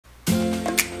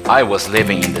I was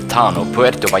living in the town of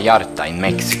Puerto Vallarta in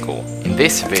Mexico. In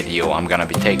this video I'm gonna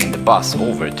be taking the bus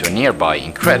over to a nearby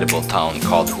incredible town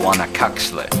called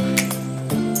Huanacaxtle.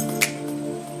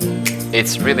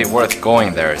 It's really worth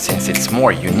going there since it's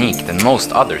more unique than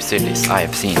most other cities I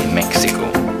have seen in Mexico.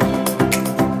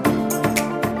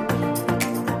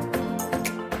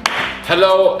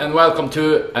 Hello and welcome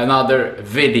to another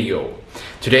video.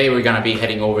 Today we're gonna be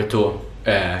heading over to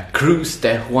Cruz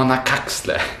De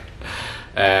Huanacaxtle.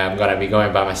 I'm gonna be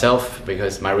going by myself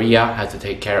because Maria had to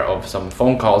take care of some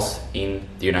phone calls in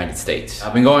the United States.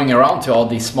 I've been going around to all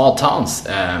these small towns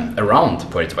around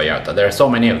Puerto Vallarta. There are so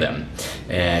many of them.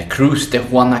 Cruz De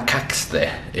Huanacaxtle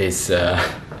is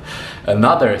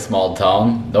another small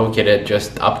town located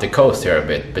just up the coast here a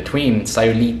bit, between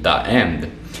Sayulita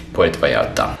and Puerto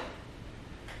Vallarta.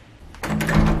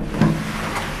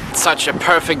 Such a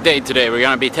perfect day today. We're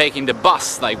gonna be taking the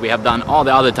bus like we have done all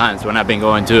the other times when I've been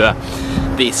going to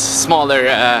these smaller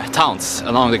towns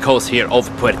along the coast here of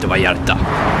Puerto Vallarta.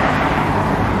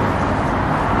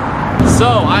 So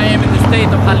I am in the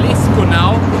state of Jalisco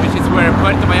now, which is where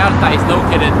Puerto Vallarta is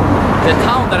located. The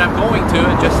town that I'm going to,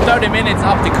 just 30 minutes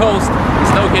up the coast,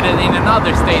 is located in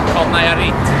another state called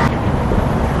Nayarit.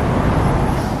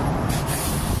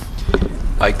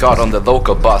 I got on the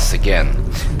local bus again.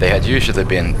 They had usually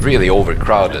been really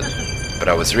overcrowded, but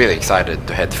I was really excited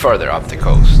to head further up the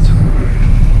coast.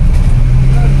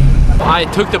 I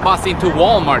took the bus into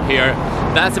Walmart here.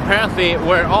 That's apparently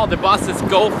where all the buses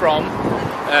go from.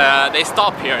 They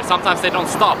stop here. Sometimes they don't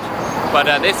stop, but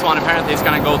this one apparently is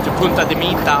gonna go to Punta de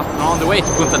Mita. On the way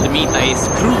to Punta de Mita is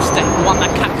Cruz De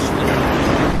Huanacaxtle.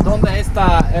 ¿Dónde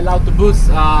está el autobús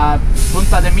a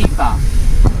Punta de Mita?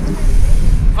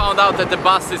 Found out that the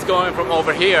bus is going from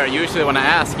over here. Usually when I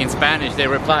ask in Spanish they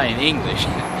reply in English,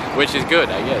 which is good,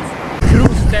 I guess.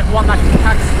 Cruz De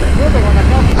Huanacaxtle.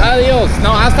 Adios,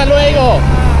 no, hasta luego.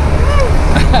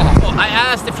 I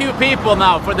asked a few people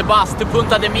now for the bus to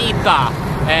Punta de Mita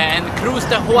and Cruz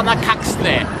De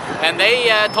Huanacaxtle, and they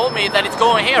told me that it's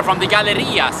going here from the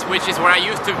Gallerias, which is where I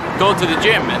used to go to the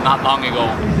gym not long ago.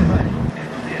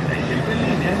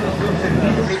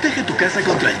 Protege tu casa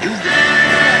contra el lluvia.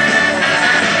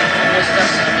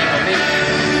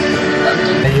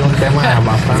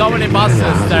 So many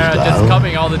buses that are just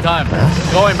coming all the time,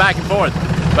 going back and forth.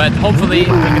 But hopefully we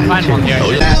can find one here.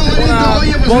 Una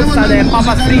bolsa de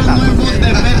papas fritas.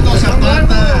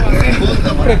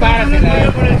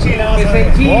 Prepárasela.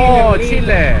 Oh,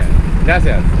 Chile.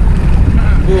 Gracias.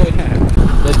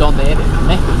 ¿De dónde eres?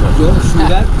 México. Yo,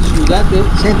 ciudad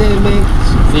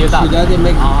de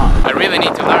México. I really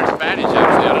need to learn Spanish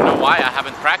actually. I don't know why I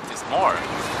haven't practiced more.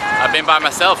 I've been by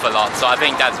myself a lot, so I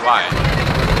think that's why.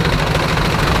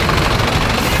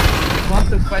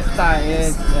 ¿Cuánto cuesta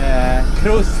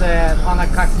Cruz De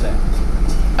Huanacaxtle?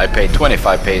 I paid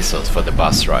 25 pesos for the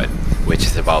bus ride, which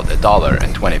is about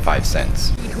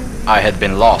 $1.25. I had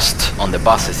been lost on the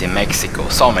buses in Mexico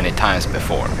so many times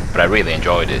before, but I really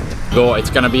enjoyed it. It's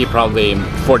gonna be probably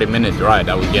 40-minute ride,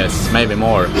 I would guess, maybe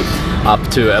more, up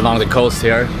to along the coast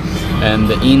here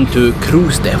and into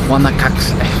Cruz De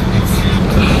Huanacaxtle.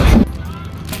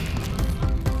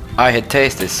 I had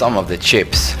tasted some of the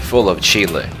chips full of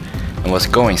chile and was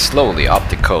going slowly up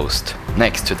the coast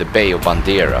next to the Bay of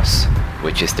Banderas,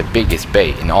 which is the biggest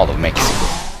bay in all of Mexico.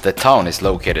 The town is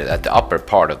located at the upper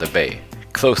part of the bay,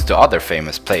 close to other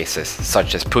famous places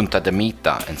such as Punta de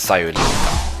Mita and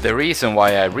Sayulita. The reason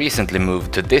why I recently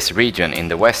moved to this region in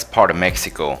the west part of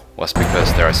Mexico was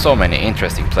because there are so many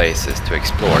interesting places to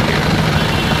explore here.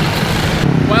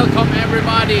 Welcome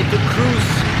everybody to Cruz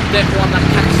De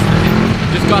Huanacaxtle.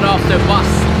 Just got off the bus,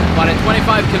 about a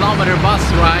 25-kilometer bus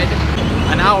ride,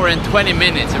 an hour and 20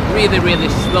 minutes, a really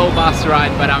slow bus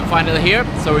ride, but I'm finally here,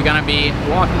 so we're gonna be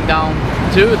walking down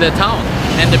to the town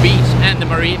and the beach and the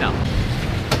marina.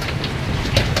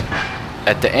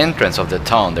 At the entrance of the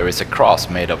town there is a cross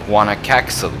made of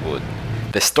Huanacaxtle wood.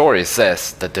 The story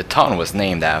says that the town was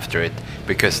named after it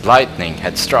because lightning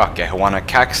had struck a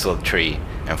Huanacaxtle tree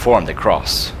and formed a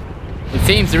cross. It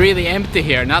seems really empty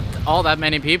here, not all that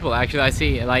many people actually. I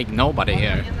see like nobody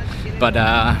here, but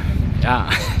yeah.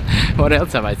 What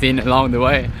else have I seen along the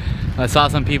way? I saw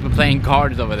some people playing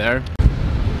cards over there.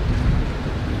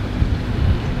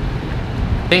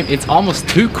 It's almost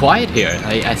too quiet here.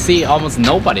 I see almost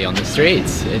nobody on the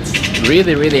streets. It's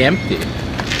really empty.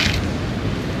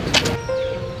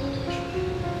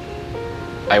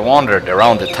 I wandered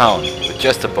around the town with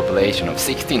just a population of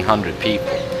 1,600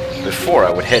 people before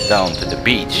I would head down to the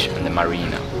beach and the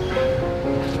marina.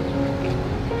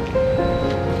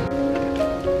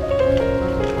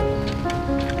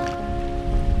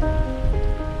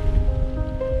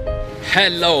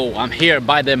 Hello, I'm here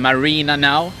by the marina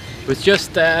now. It was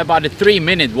just about a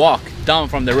 3-minute walk down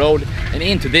from the road and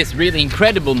into this really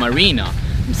incredible marina.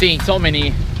 I'm seeing so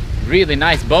many really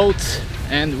nice boats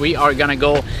and we are gonna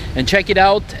go and check it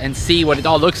out and see what it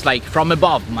all looks like from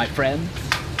above, my friend.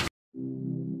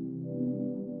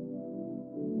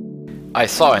 I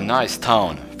saw a nice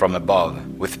town from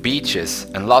above with beaches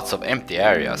and lots of empty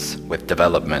areas with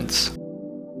developments.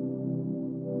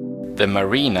 The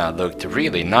marina looked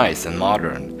really nice and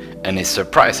modern and is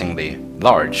surprisingly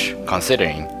large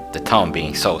considering the town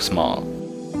being so small.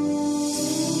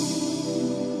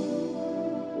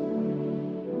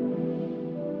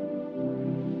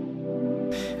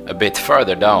 A bit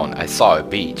further down I saw a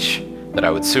beach that I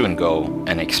would soon go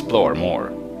and explore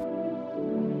more.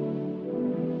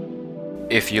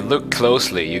 If you look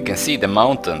closely you can see the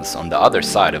mountains on the other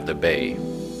side of the bay.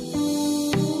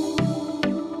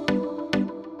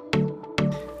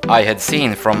 I had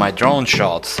seen from my drone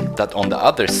shots that on the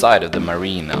other side of the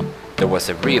marina there was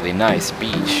a really nice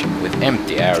beach with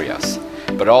empty areas,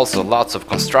 but also lots of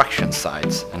construction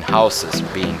sites and houses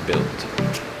being built.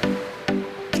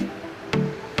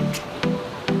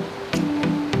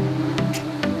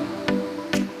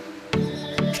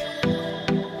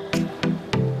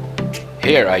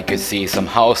 Here I could see some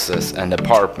houses and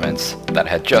apartments that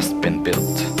had just been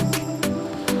built.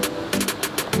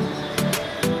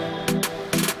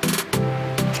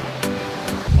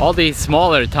 All these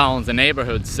smaller towns and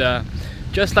neighborhoods,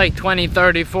 just like 20,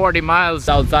 30, 40 miles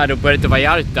outside of Puerto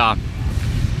Vallarta,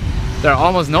 there are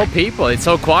almost no people. It's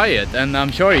so quiet, and I'm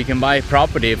sure you can buy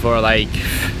property for like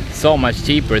so much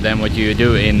cheaper than what you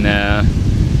do in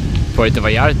Puerto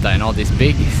Vallarta and all these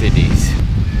big cities.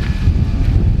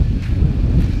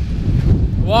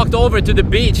 Walked over to the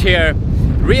beach here,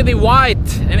 really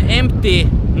white and empty,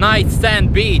 nice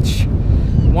sand beach.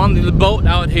 One little boat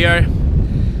out here.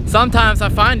 Sometimes I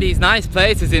find these nice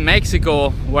places in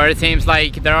Mexico where it seems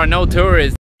like there are no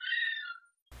tourists.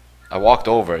 I walked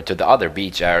over to the other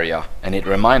beach area and it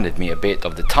reminded me a bit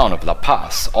of the town of La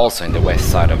Paz, also in the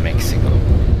west side of Mexico.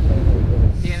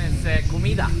 ¿Tienes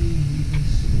comida?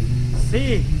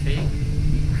 Sí, Sí.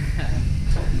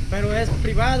 pero es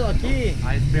privado aquí.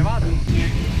 Ah, es privado.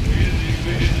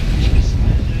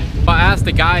 I asked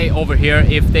the guy over here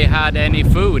if they had any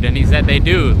food and he said they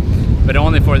do, but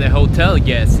only for the hotel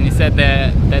guests. And he said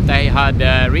that they had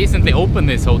recently opened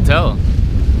this hotel.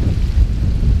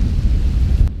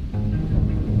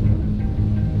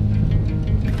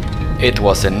 It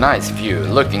was a nice view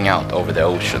looking out over the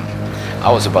ocean.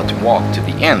 I was about to walk to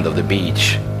the end of the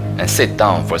beach and sit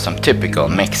down for some typical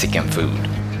Mexican food.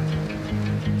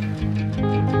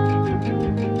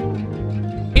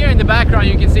 Here in the background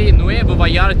you can see Nuevo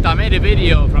Vallarta. I made a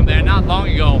video from there not long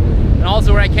ago. And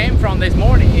also where I came from this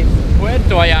morning is Puerto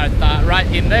Vallarta, right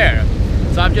in there.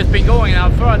 So I've just been going now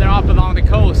further up along the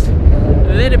coast.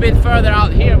 A little bit further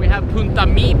out here we have Punta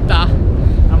Mita.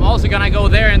 I'm also gonna go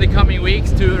there in the coming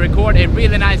weeks to record a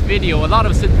really nice video. A lot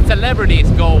of celebrities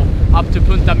go up to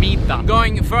Punta Mita.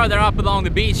 Going further up along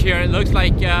the beach here, it looks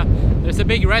like there's a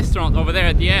big restaurant over there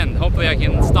at the end. Hopefully I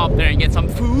can stop there and get some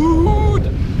food.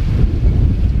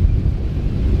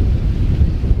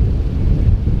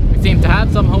 We seem to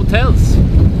have some hotels.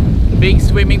 A big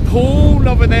swimming pool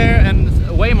over there and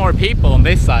way more people on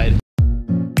this side.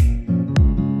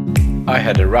 I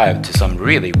had arrived to some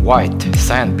really white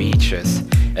sand beaches,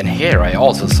 and here I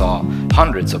also saw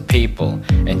hundreds of people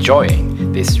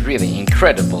enjoying this really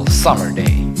incredible summer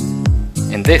day.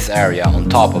 In this area on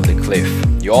top of the cliff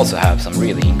you also have some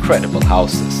really incredible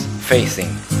houses facing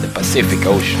the Pacific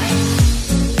Ocean.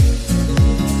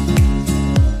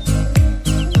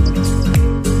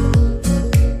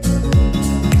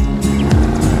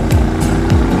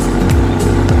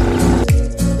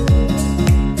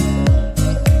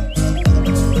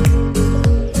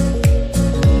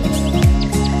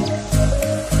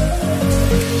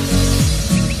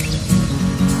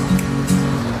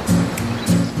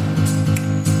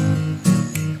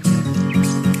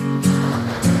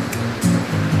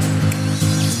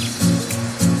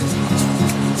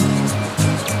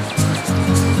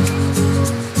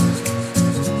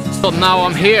 So now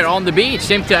I'm here on the beach.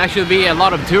 Seems to actually be a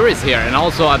lot of tourists here, and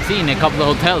also I've seen a couple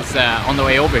of hotels on the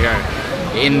way over here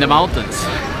in the mountains.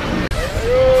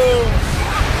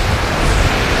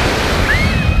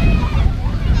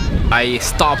 I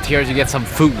stopped here to get some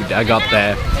food. I got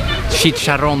the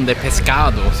chicharrón de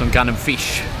pescado, some kind of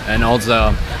fish, and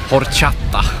also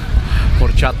horchata.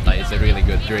 Horchata is a really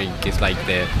good drink. It's like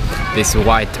this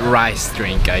white rice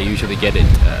drink. I usually get it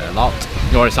a lot,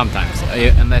 or sometimes,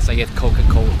 unless I get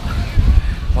Coca-Cola.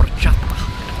 Horchata.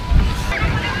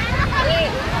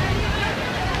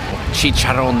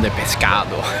 chicharrón de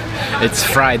pescado. It's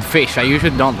fried fish. I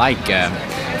usually don't like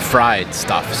fried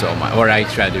stuff so much, or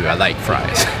actually I do, I like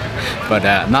fries, but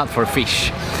not for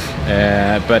fish.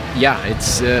 But yeah,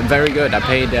 it's very good. I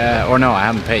paid, or no, I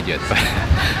haven't paid yet, but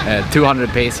 200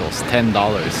 pesos, $10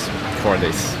 for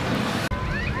this.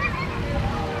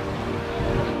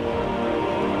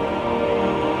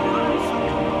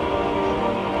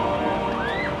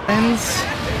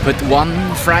 Put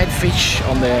 1 fried fish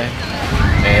on the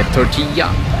tortilla,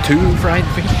 2 fried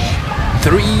fish,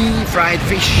 3 fried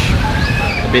fish,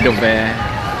 a bit of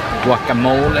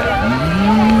guacamole,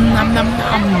 nom nom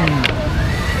nom,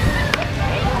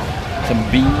 some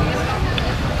beans,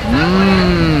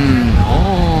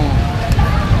 oh.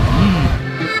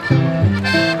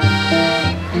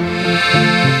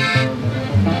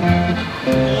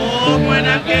 Como en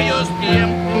aquellos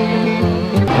tiempos.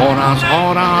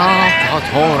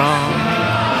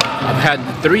 I've had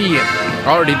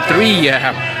already three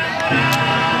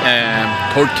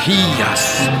tortillas,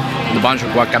 a bunch of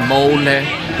guacamole,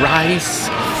 rice.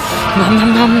 Nom,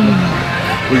 nom, nom.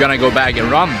 We're gonna go back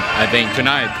and run, I think,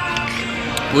 tonight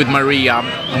with Maria.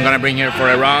 I'm gonna bring her for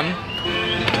a run,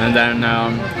 and then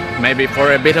maybe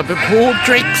for a bit of a pool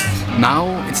tricks.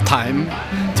 Now it's time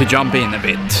to jump in a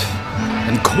bit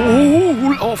and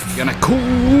cool off. Gonna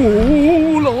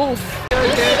cool off.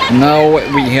 Now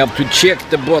we have to check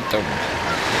the bottom,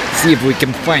 see if we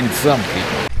can find something.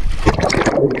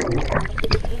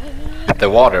 The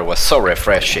water was so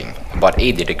refreshing, about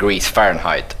 80 degrees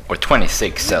Fahrenheit or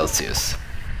 26 Celsius.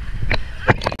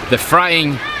 The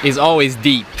frying is always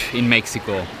deep in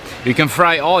Mexico. You can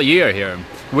fry all year here.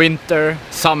 Winter,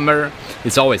 summer,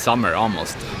 it's always summer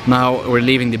almost. Now we're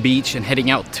leaving the beach and heading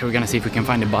out. We're gonna see if we can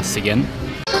find a bus again.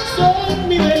 Son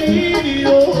mi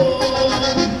delirio,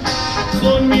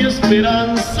 son mi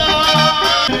esperanza.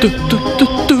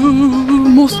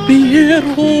 Must be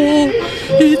hero,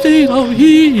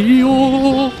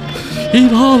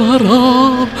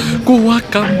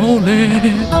 guacamole.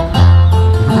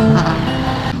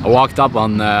 I walked up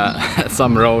on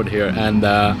some road here and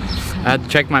I had to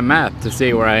check my map to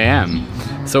see where I am.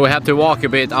 So we had to walk a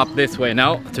bit up this way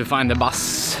now to find the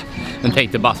bus and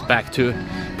take the bus back to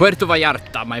Puerto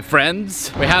Vallarta, my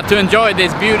friends. We have to enjoy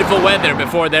this beautiful weather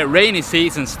before the rainy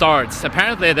season starts.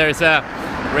 Apparently there's a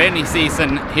rainy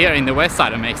season here in the west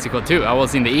side of Mexico too. I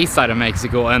was in the east side of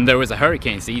Mexico and there was a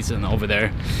hurricane season over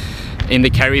there in the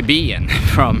Caribbean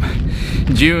from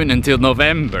June until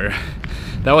November.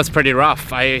 That was pretty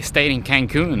rough. I stayed in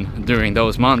Cancun during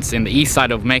those months in the east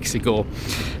side of Mexico,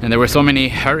 and there were so many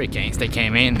hurricanes that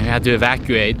came in. We had to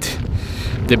evacuate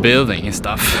the building and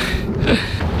stuff.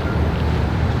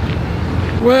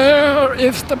 Where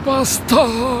is the bus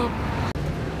stop?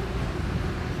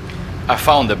 I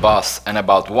found the bus, and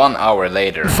about 1 hour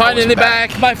later Finally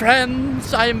back, my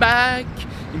friends! I am back!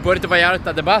 In Puerto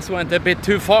Vallarta the bus went a bit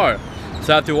too far,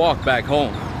 so I had to walk back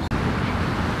home.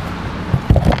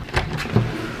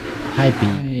 Hi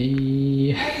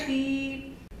Pete. Hi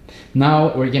Pete.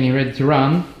 Now we're getting ready to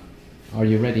run. Are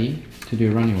you ready to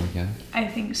do a running workout? I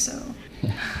think so.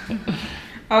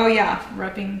 Oh yeah,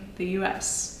 repping the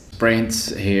US. Sprints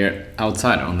here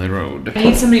outside on the road. I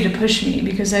need somebody to push me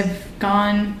because I've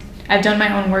done my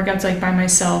own workouts like by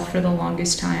myself for the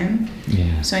longest time.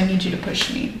 Yeah. So I need you to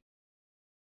push me.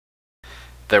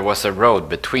 There was a road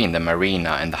between the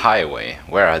marina and the highway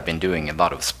where I'd been doing a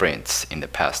lot of sprints in the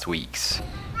past weeks.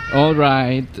 All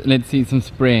right, let's see some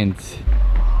sprints.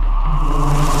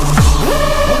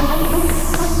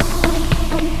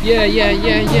 Yeah.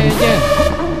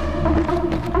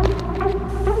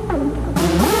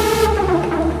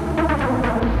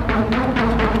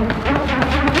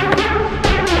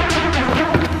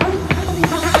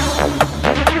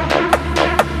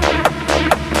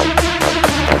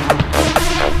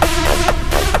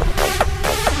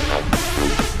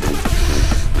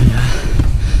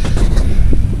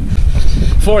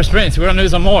 Four sprints, we're gonna do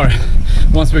some more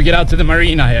once we get out to the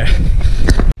marina here.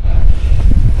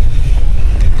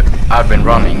 I've been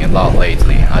running a lot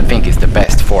lately. I think it's the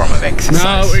best form of exercise.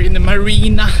 Now we're in the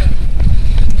marina.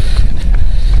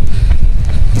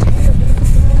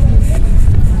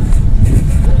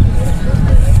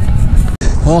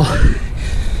 Oh,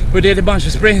 we did a bunch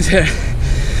of sprints here.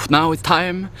 Now it's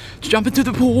time to jump into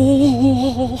the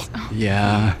pool.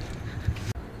 Yeah.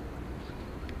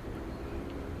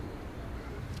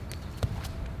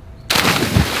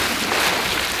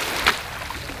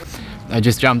 I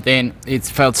just jumped in. It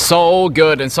felt so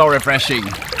good and so refreshing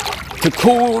to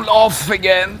cool off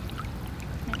again.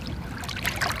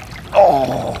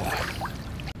 Oh,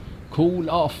 cool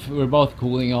off. We're both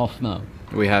cooling off now.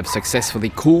 We have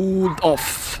successfully cooled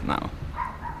off now.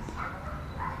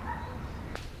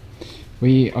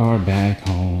 We are back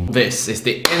home. This is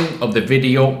the end of the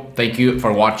video. Thank you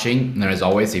for watching. And as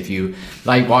always, if you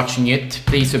like watching it,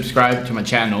 please subscribe to my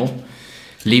channel.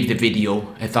 Leave the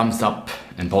video a thumbs up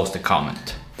and post a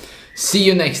comment. See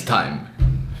you next time.